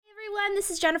everyone,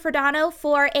 this is Jennifer Dono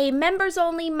for a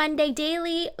members-only Monday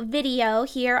daily video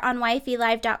here on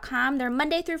YFElive.com. They're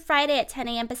Monday through Friday at 10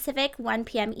 a.m. Pacific, 1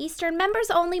 p.m. Eastern.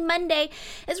 Members-only Monday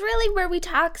is really where we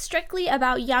talk strictly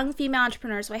about young female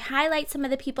entrepreneurs. We highlight some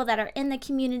of the people that are in the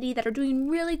community that are doing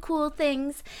really cool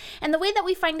things. And the way that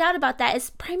we find out about that is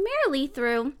primarily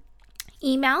through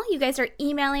email. You guys are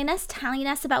emailing us, telling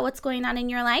us about what's going on in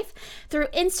your life. Through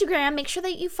Instagram, make sure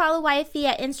that you follow YFE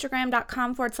at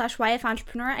instagram.com/YF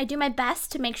Entrepreneur. I do my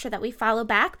best to make sure that we follow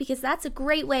back because that's a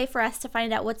great way for us to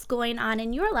find out what's going on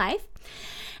in your life.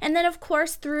 And then, of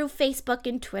course, through Facebook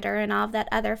and Twitter and all of that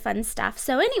other fun stuff.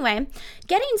 So anyway,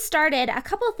 getting started, a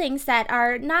couple of things that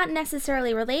are not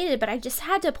necessarily related, but I just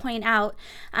had to point out.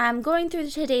 Going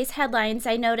through today's headlines,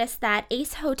 I noticed that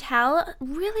Ace Hotel,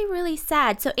 really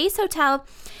sad. So Ace Hotel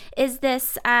is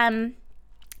this kind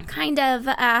of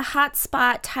a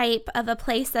hotspot type of a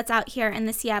place that's out here in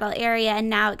the Seattle area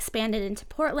and now expanded into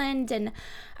Portland and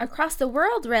across the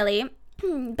world, really.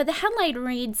 But the headline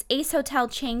reads, Ace Hotel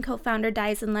chain co-founder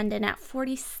dies in London at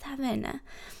 47.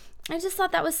 I just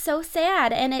thought that was so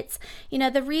sad. And it's,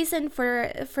 the reason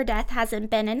for death hasn't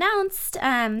been announced.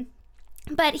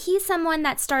 But he's someone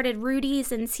that started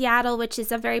Rudy's in Seattle, which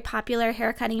is a very popular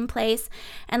haircutting place.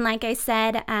 And like I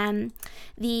said,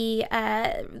 the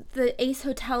Ace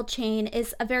Hotel chain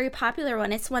is a very popular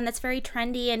one. It's one that's very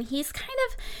trendy, and he's kind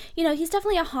of, he's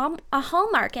definitely a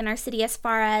hallmark in our city as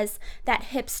far as that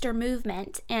hipster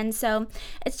movement. And so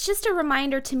it's just a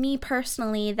reminder to me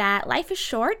personally that life is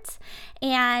short,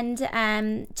 and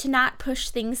to not push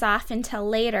things off until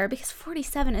later, because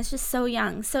 47 is just so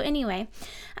young. So anyway,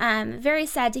 very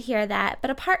sad to hear that.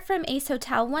 But apart from Ace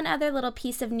Hotel, one other little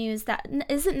piece of news that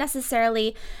isn't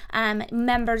necessarily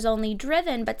members only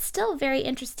driven, but still very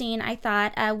interesting, I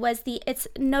thought, was it's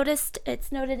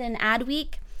noted in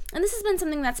Adweek. And this has been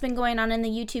something that's been going on in the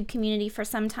YouTube community for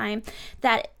some time,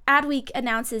 that Adweek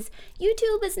announces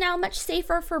YouTube is now much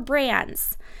safer for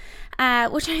brands.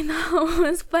 Which I thought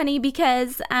was funny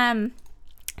because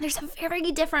there's a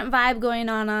very different vibe going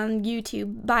on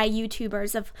YouTube by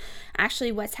YouTubers of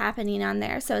actually what's happening on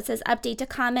there. So it says, update to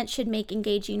comments should make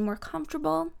engaging more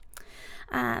comfortable.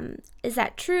 Is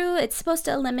that true? It's supposed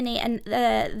to eliminate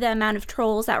the amount of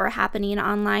trolls that were happening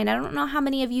online. I don't know how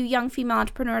many of you young female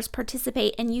entrepreneurs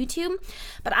participate in YouTube,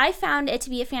 but I found it to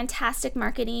be a fantastic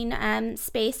marketing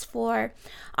space for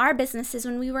our businesses.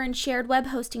 When we were in shared web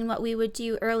hosting, what we would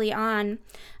do early on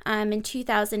in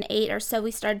 2008 or so,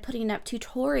 we started putting up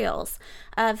tutorials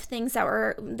of things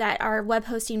that our web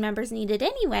hosting members needed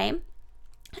anyway.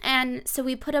 And so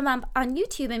we put them up on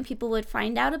YouTube, and people would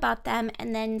find out about them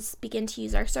and then begin to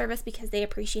use our service because they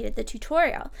appreciated the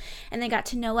tutorial and they got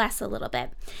to know us a little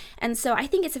bit. And so I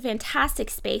think it's a fantastic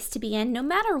space to be in no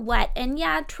matter what. And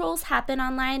yeah, trolls happen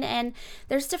online and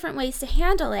there's different ways to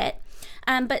handle it.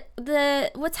 But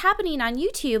what's happening on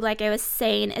YouTube, like I was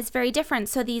saying, is very different.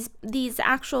 So these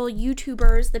actual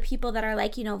YouTubers, the people that are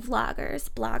like, vloggers,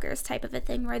 bloggers type of a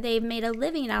thing, where they've made a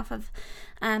living off of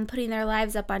putting their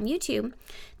lives up on YouTube,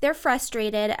 they're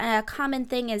frustrated. A common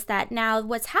thing is that now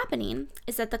what's happening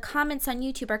is that the comments on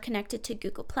YouTube are connected to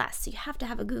Google+. So you have to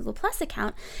have a Google+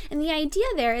 account. And the idea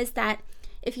there is that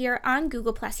if you're on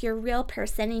Google+, you're a real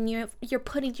person and you're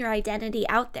putting your identity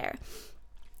out there.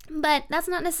 But that's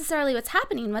not necessarily what's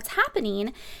happening. What's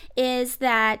happening is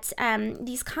that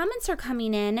these comments are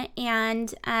coming in,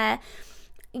 and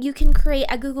you can create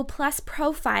a Google Plus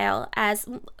profile. As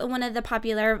one of the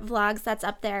popular vlogs that's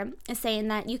up there is saying,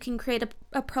 that you can create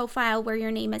a profile where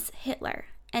your name is Hitler,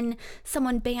 and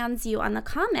someone bans you on the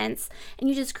comments, and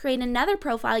you just create another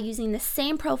profile using the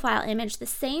same profile image, the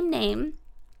same name,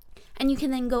 and you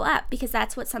can then go up, because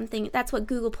that's what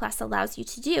Google Plus allows you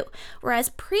to do. Whereas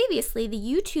previously, the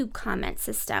YouTube comment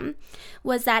system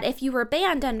was that if you were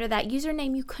banned under that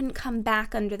username, you couldn't come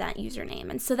back under that username.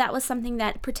 And so that was something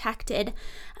that protected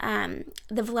the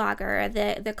vlogger,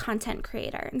 the content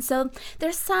creator. And so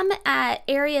there's some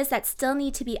areas that still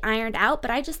need to be ironed out,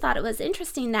 but I just thought it was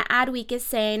interesting that Adweek is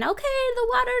saying, okay,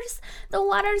 the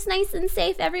water's nice and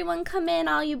safe. Everyone come in,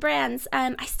 all you brands.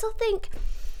 I still think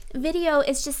video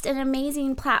is just an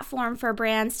amazing platform for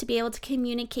brands to be able to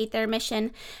communicate their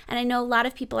mission. And I know a lot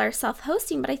of people are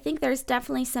self-hosting, but I think there's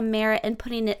definitely some merit in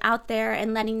putting it out there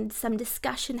and letting some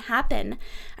discussion happen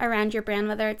around your brand,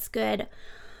 whether it's good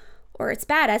or it's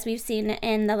bad, as we've seen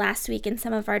in the last week in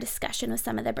some of our discussion with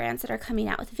some of the brands that are coming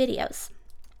out with videos.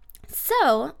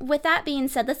 So with that being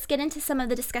said, let's get into some of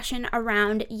the discussion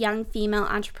around young female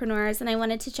entrepreneurs. And I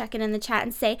wanted to check in the chat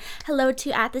and say hello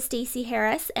to at the Stacey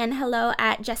Harris and hello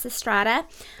at Jess Estrada.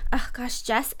 Oh gosh,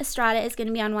 Jess Estrada is going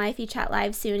to be on YFE Chat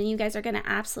Live soon, and you guys are going to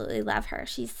absolutely love her.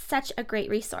 She's such a great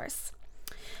resource.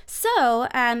 So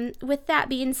with that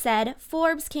being said,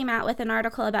 Forbes came out with an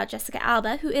article about Jessica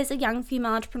Alba, who is a young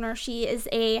female entrepreneur. She is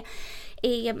a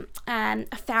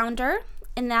founder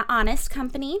in that Honest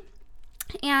company.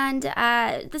 And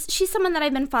she's someone that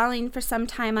I've been following for some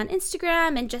time on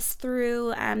Instagram and just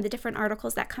through the different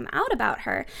articles that come out about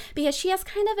her, because she has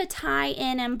kind of a tie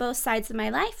in on both sides of my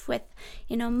life with,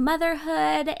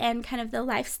 motherhood and kind of the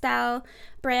lifestyle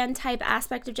brand type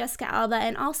aspect of Jessica Alba,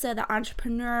 and also the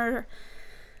entrepreneur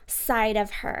side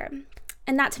of her.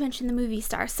 And not to mention the movie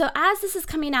star. So as this is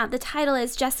coming out, the title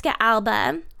is Jessica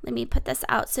Alba. Let me put this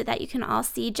out so that you can all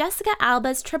see. Jessica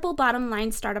Alba's triple bottom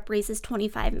line startup raises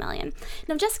 $25 million.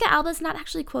 Now, Jessica Alba is not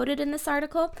actually quoted in this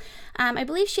article. I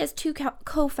believe she has two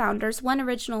co-founders, one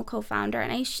original co-founder,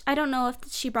 and I don't know if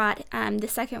she brought the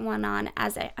second one on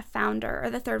as a founder or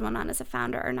the third one on as a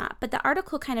founder or not. But the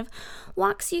article kind of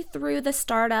walks you through the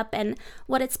startup and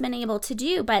what it's been able to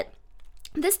do. But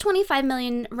this $25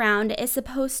 million round is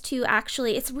supposed to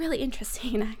actually, it's really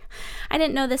interesting. I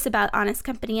didn't know this about Honest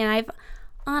Company, and I've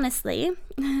honestly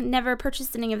never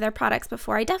purchased any of their products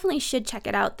before. I definitely should check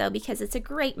it out, though, because it's a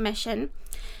great mission.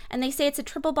 And they say it's a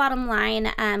triple bottom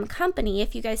line company.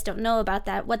 If you guys don't know about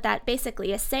that, what that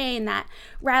basically is saying, that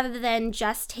rather than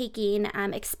just taking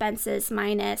expenses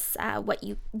minus what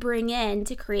you bring in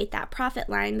to create that profit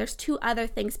line, there's two other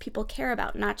things people care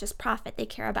about, not just profit. They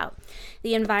care about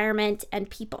the environment and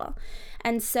people.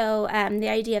 And so the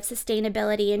idea of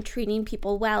sustainability and treating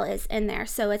people well is in there.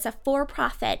 So it's a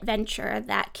for-profit venture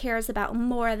that cares about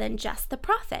more than just the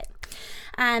profit.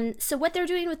 So what they're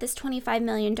doing with this $25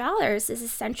 million is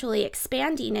essentially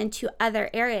expanding into other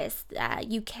areas,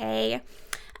 UK,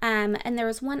 and there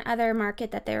was one other market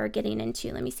that they were getting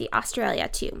into. Let me see, Australia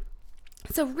too.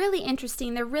 So really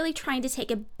interesting. They're really trying to take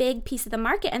a big piece of the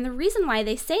market. And the reason why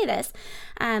they say this,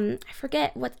 I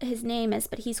forget what his name is,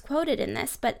 but he's quoted in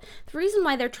this. But the reason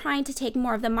why they're trying to take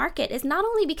more of the market is not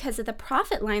only because of the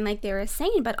profit line, like they were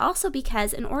saying, but also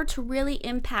because in order to really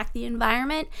impact the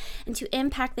environment and to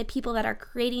impact the people that are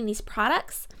creating these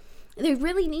products, they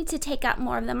really need to take up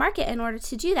more of the market in order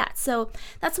to do that. So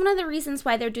that's one of the reasons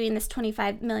why they're doing this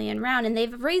 $25 million round, and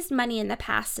they've raised money in the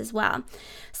past as well.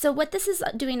 So what this is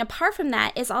doing apart from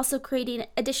that is also creating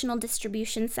additional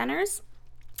distribution centers,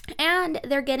 and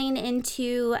they're getting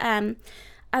into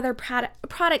other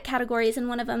product categories, and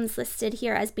one of them is listed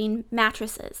here as being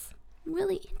mattresses.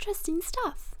 Really interesting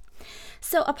stuff.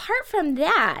 So apart from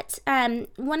that,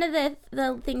 one of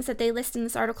the things that they list in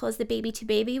this article is the Baby to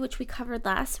Baby, which we covered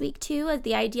last week too, is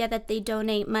the idea that they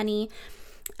donate money,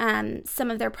 some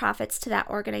of their profits to that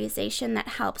organization that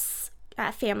helps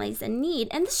families in need.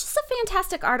 And this is just a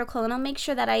fantastic article, and I'll make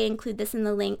sure that I include this in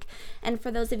the link. And for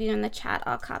those of you in the chat,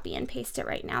 I'll copy and paste it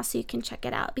right now so you can check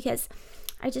it out, because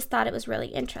I just thought it was really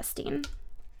interesting.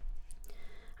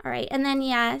 All right, and then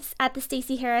yes, At the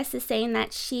Stacey Harris is saying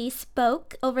that she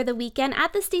spoke over the weekend.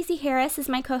 At the Stacey Harris is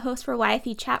my co-host for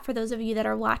YFE Chat, for those of you that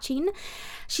are watching.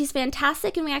 She's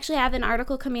fantastic, and we actually have an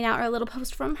article coming out, or a little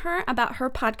post from her about her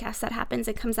podcast that happens.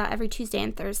 It comes out every Tuesday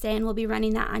and Thursday, and we'll be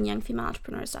running that on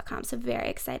youngfemaleentrepreneurs.com, so very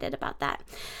excited about that.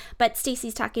 But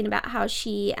Stacey's talking about how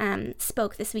she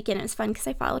spoke this weekend. It was fun because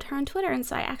I followed her on Twitter, and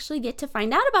so I actually get to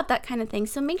find out about that kind of thing.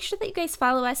 So make sure that you guys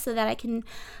follow us so that I can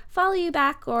follow you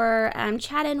back, or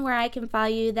chat in where I can follow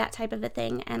you, that type of a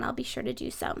thing, and I'll be sure to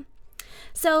do so.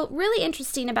 So really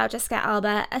interesting about Jessica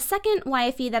Alba. A second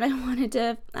YFE that I wanted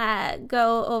to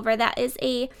go over that is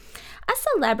a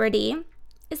celebrity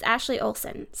is Ashley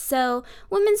Olson. So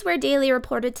Women's Wear Daily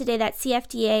reported today that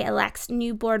CFDA elects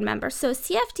new board members. So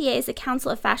CFDA is the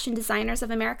Council of Fashion Designers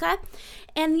of America,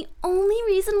 and the only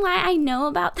reason why I know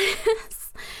about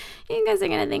this, you guys are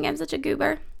going to think I'm such a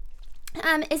goober,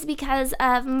 is because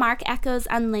of Mark Echo's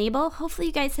Unlabel. Hopefully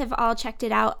you guys have all checked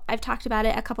it out. I've talked about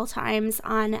it a couple times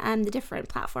on the different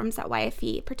platforms that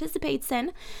YFE participates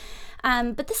in.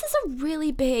 But this is a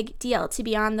really big deal to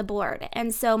be on the board.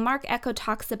 And so Mark Echo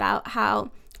talks about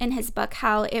how, in his book,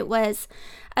 how it was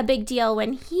a big deal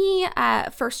when he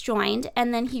first joined,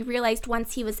 and then he realized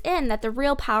once he was in that the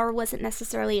real power wasn't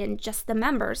necessarily in just the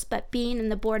members, but being in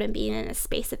the board and being in a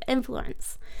space of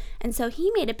influence. And so he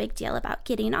made a big deal about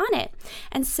getting on it.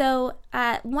 And so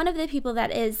one of the people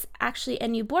that is actually a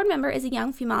new board member is a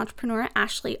young female entrepreneur,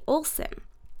 Ashley Olson.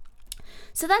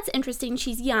 So that's interesting.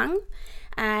 She's young.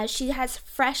 She has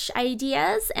fresh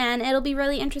ideas, and it'll be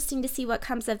really interesting to see what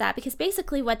comes of that, because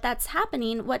basically what that's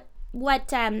happening, what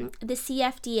the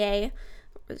CFDA,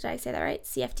 did I say that right?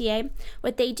 CFDA,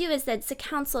 what they do is that it's a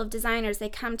council of designers. They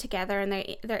come together and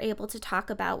they're able to talk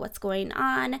about what's going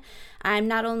on,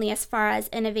 not only as far as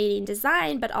innovating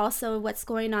design, but also what's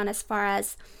going on as far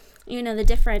as, the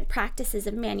different practices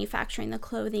of manufacturing, the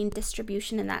clothing,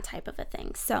 distribution, and that type of a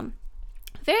thing. So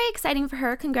very exciting for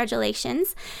her.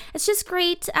 Congratulations. It's just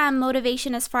great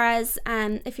motivation as far as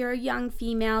if you're a young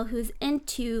female who's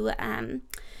into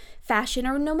fashion,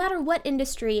 or no matter what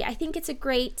industry. I think it's a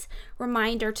great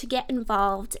reminder to get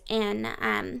involved in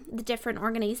the different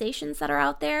organizations that are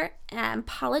out there,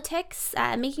 politics,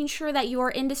 making sure that your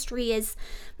industry is,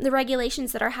 the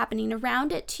regulations that are happening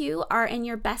around it too are in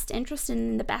your best interest and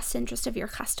in the best interest of your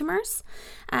customers.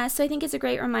 So I think it's a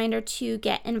great reminder to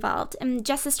get involved. And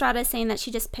Jess Estrada is saying that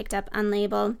she just picked up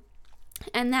Unlabeled,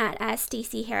 and that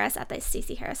Stacey Harris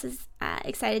is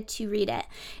excited to read it.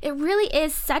 It really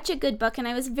is such a good book, and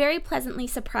I was very pleasantly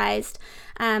surprised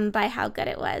by how good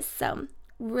it was. So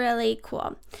really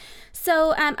cool.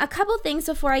 So a couple things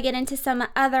before I get into some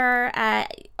other,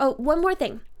 one more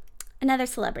thing, another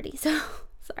celebrity. So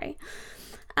sorry.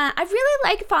 I really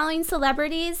like following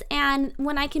celebrities, and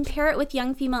when I compare it with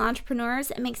young female entrepreneurs,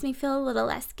 it makes me feel a little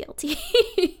less guilty.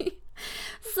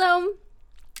 So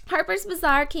Harper's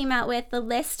Bazaar came out with the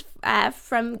list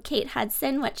from Kate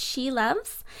Hudson, what she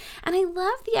loves. And I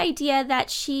love the idea that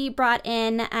she brought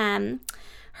in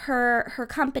her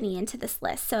company into this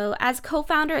list. So as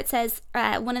co-founder, it says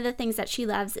one of the things that she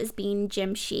loves is being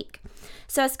gym chic.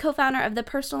 So as co-founder of the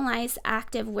personalized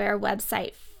active wear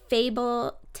website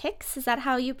Fabletics, is that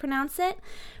how you pronounce it?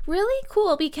 Really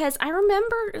cool, because I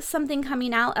remember something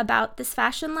coming out about this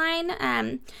fashion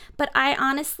line, but I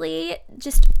honestly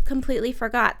just completely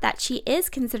forgot that she is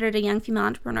considered a young female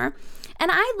entrepreneur.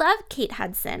 And I love Kate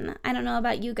Hudson. I don't know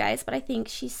about you guys, but I think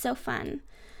she's so fun.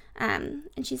 And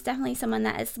she's definitely someone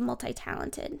that is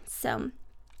multi-talented. So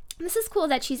this is cool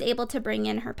that she's able to bring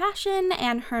in her passion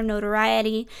and her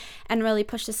notoriety and really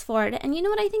push this forward. And you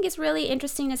know what I think is really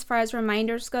interesting as far as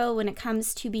reminders go when it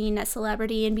comes to being a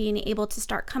celebrity and being able to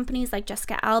start companies like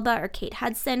Jessica Alba or Kate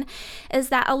Hudson, is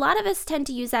that a lot of us tend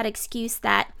to use that excuse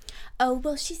that, oh,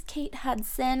 well, she's Kate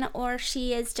Hudson or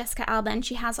she is Jessica Alba and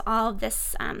she has all of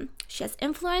this, she has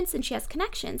influence and she has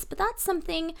connections. But that's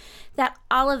something that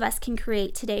all of us can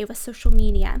create today with social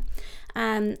media.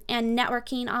 And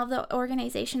networking, all the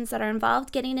organizations that are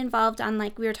involved, getting involved on,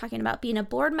 like we were talking about, being a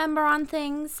board member on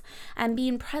things, and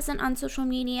being present on social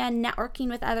media, networking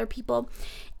with other people.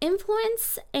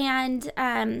 Influence and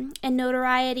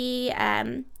notoriety,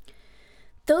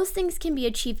 those things can be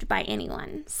achieved by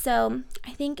anyone. So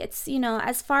I think it's,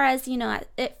 as far as,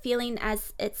 it feeling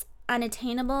as it's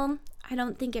unattainable, I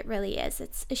don't think it really is.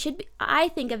 It should be, I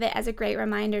think of it as a great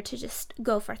reminder to just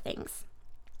go for things.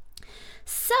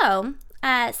 So,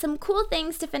 some cool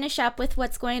things to finish up with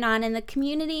what's going on in the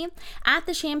community at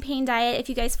the Champagne Diet. If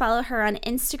you guys follow her on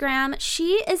Instagram,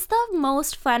 she is the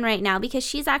most fun right now because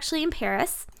she's actually in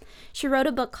Paris. She wrote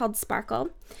a book called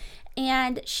Sparkle,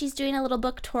 and she's doing a little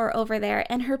book tour over there,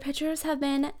 and her pictures have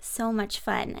been so much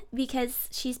fun because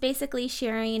she's basically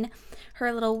sharing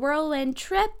her little whirlwind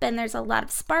trip, and there's a lot of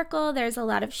sparkle, there's a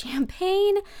lot of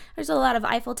champagne, there's a lot of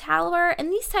Eiffel Tower, and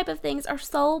these type of things are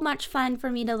so much fun for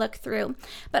me to look through.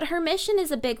 But her mission is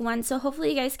a big one, so hopefully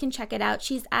you guys can check it out.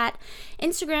 She's at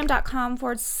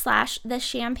Instagram.com/The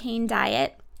Champagne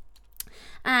Diet.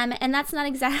 And that's not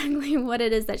exactly what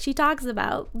it is that she talks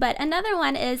about. But another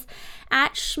one is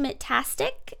at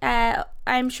Schmidtastic.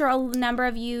 I'm sure a number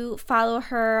of you follow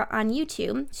her on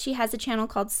YouTube. She has a channel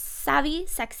called Savvy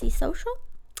Sexy Social,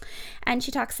 and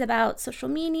she talks about social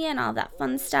media and all that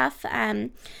fun stuff.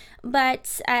 And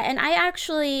I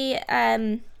actually,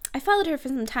 I followed her for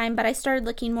some time, but I started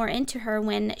looking more into her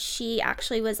when she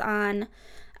actually was on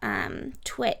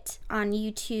Twit on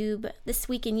YouTube, This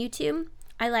Week in YouTube.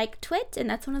 I like Twit, and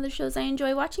that's one of the shows I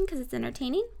enjoy watching because it's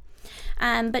entertaining.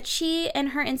 But she, in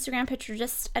her Instagram picture,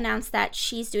 just announced that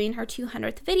she's doing her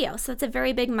 200th video. So it's a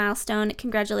very big milestone.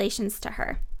 Congratulations to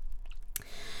her.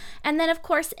 And then, of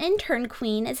course, Intern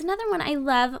Queen is another one I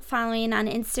love following on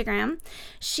Instagram.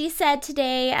 She said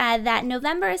today that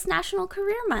November is National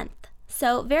Career Month.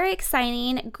 So very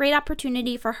exciting, great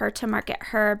opportunity for her to market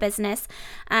her business.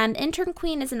 Intern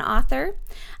Queen is an author,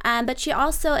 but she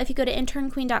also, if you go to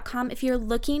internqueen.com, if you're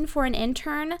looking for an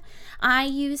intern, I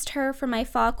used her for my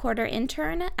fall quarter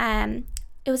intern.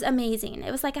 It was amazing.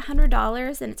 It was like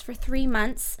 $100, and it's for 3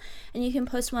 months, and you can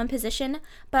post one position.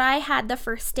 But I had the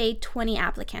first day 20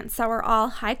 applicants that were all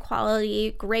high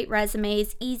quality, great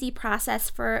resumes, easy process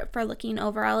for looking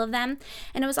over all of them.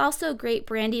 And it was also a great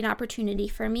branding opportunity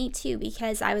for me too,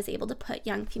 because I was able to put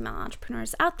young female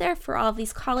entrepreneurs out there for all of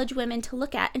these college women to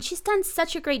look at. And she's done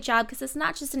such a great job because it's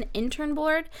not just an intern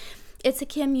board. it's a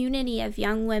community of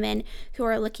young women who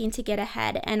are looking to get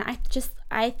ahead, and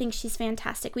I think she's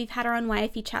fantastic. We've had her on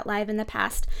YFE Chat Live in the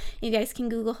past. You guys can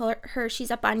Google her.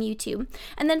 She's up on YouTube.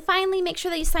 And then finally, make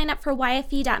sure that you sign up for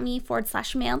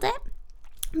yfe.me/mailed it,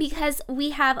 because we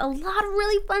have a lot of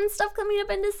really fun stuff coming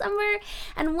up in December,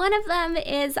 and one of them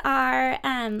is our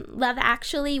Love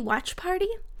Actually watch party.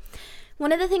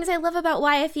 One of the things I love about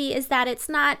YFE is that it's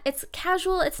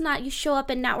casual. It's not you show up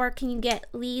and network and you get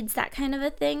leads, that kind of a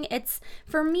thing.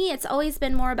 For me, it's always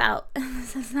been more about,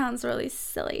 this sounds really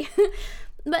silly,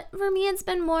 but for me, it's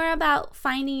been more about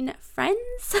finding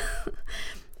friends.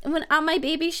 When on my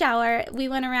baby shower, we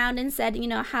went around and said,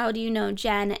 how do you know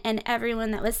Jenn? And everyone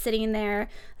that was sitting there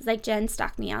was like, Jenn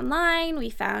stalked me online.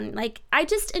 We found, I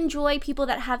just enjoy people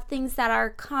that have things that are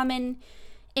common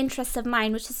interests of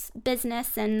mine, which is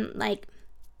business and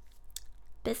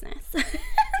business.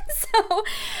 So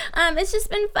it's just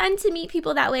been fun to meet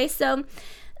people that way. So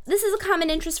this is a common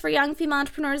interest for young female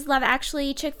entrepreneurs. Love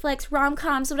Actually, chick flicks,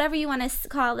 rom-coms, whatever you want to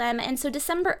call them. And so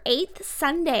December 8th,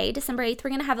 we're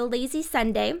going to have a lazy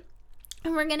Sunday.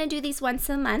 And we're going to do these once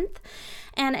a month.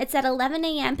 And it's at 11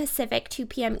 a.m. Pacific, 2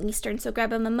 p.m. Eastern. So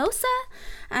grab a mimosa.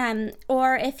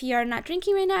 Or if you're not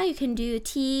drinking right now, you can do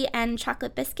tea and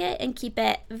chocolate biscuit and keep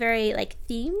it very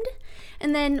themed.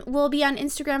 And then we'll be on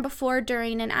Instagram before,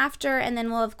 during, and after. And then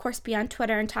we'll, of course, be on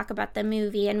Twitter and talk about the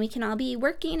movie. And we can all be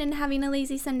working and having a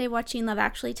lazy Sunday watching Love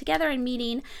Actually together and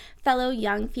meeting fellow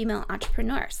young female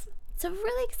entrepreneurs. So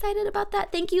really excited about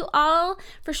that. Thank you all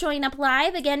for showing up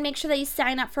live. Again, make sure that you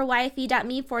sign up for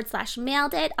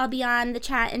yfe.me/mailed it. I'll be on the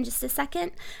chat in just a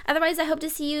second. Otherwise, I hope to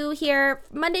see you here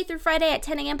Monday through Friday at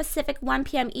 10 a.m. Pacific, 1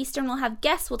 p.m. Eastern. We'll have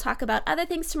guests. We'll talk about other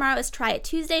things. Tomorrow is Try It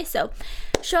Tuesday. So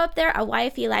show up there at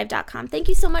yfelive.com. Thank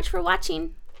you so much for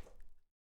watching.